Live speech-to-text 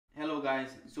Hello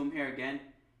guys, Zoom here again.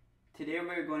 Today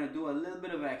we're going to do a little bit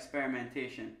of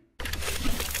experimentation.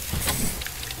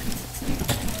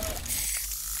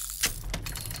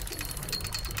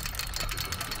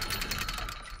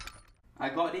 I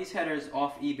got these headers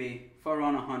off eBay for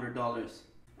around $100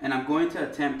 and I'm going to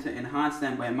attempt to enhance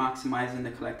them by maximizing the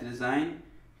collector design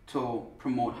to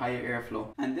promote higher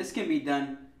airflow. And this can be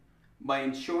done by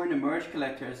ensuring the merge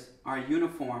collectors are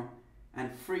uniform and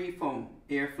free from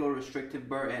airflow restrictive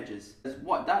burr edges.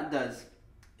 What that does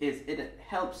is it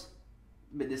helps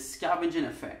with the scavenging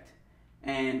effect.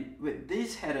 And with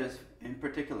these headers in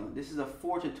particular, this is a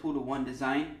 4:2:1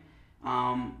 design.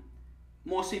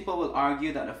 Most people will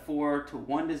argue that a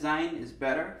 4:1 design is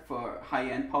better for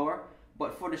high-end power,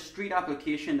 but for the street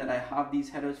application that I have these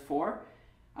headers for,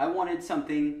 I wanted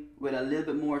something with a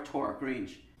little bit more torque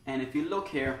range. And if you look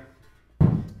here,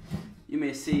 you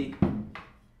may see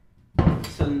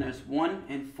cylinders 1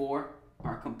 and 4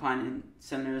 are companion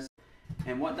cylinders,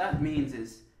 and what that means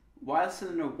is while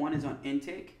cylinder 1 is on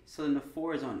intake, cylinder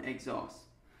 4 is on exhaust.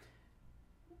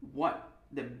 What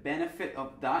the benefit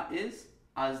of that is,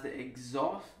 as the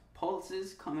exhaust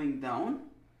pulses coming down,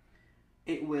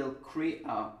 it will create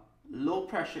a low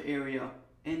pressure area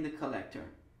in the collector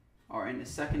or in the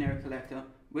secondary collector,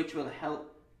 which will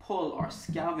help pull or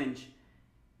scavenge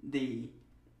the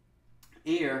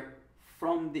air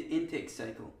from the intake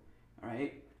cycle. All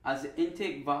right, as the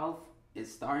intake valve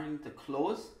is starting to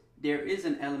close, there is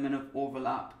an element of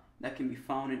overlap that can be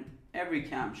found in every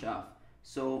camshaft.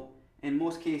 So in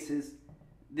most cases,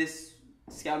 this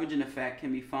scavenging effect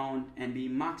can be found and be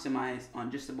maximized on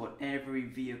just about every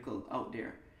vehicle out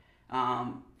there.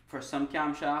 For some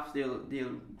camshafts,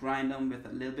 they'll grind them with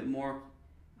a little bit more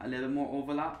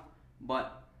overlap,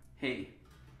 but hey,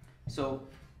 so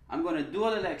I'm going to do a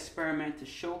little experiment to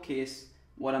showcase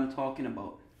what I'm talking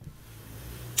about.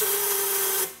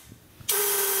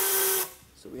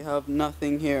 So we have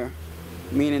nothing here,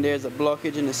 meaning there's a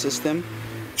blockage in the system.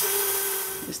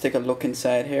 Let's take a look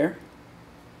inside here.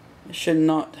 It should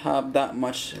not have that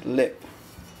much lip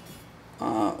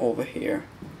over here,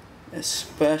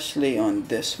 especially on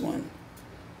this one.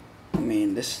 I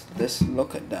mean, this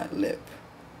look at that lip.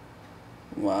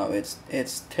 Wow,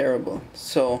 it's terrible.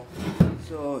 So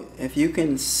if you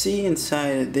can see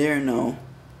inside there now,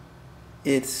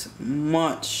 it's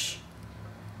much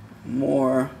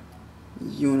more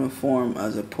uniform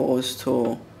as opposed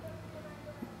to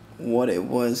what it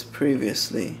was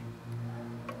previously.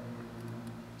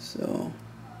 So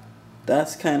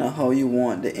that's kind of how you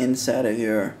want the inside of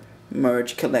your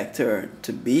merge collector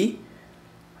to be,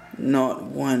 not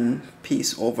one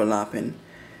piece overlapping.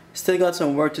 Still got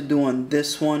some work to do on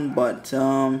this one, but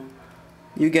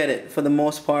you get it. For the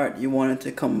most part, you want it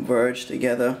to converge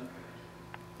together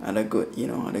at a good,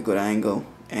 at a good angle.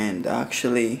 And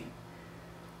actually,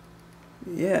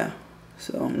 yeah,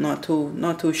 so not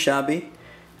too shabby.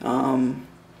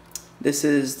 This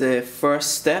is the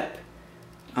first step.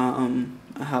 I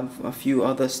have a few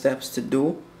other steps to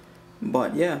do,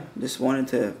 but yeah, just wanted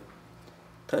to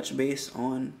touch base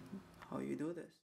on how you do this.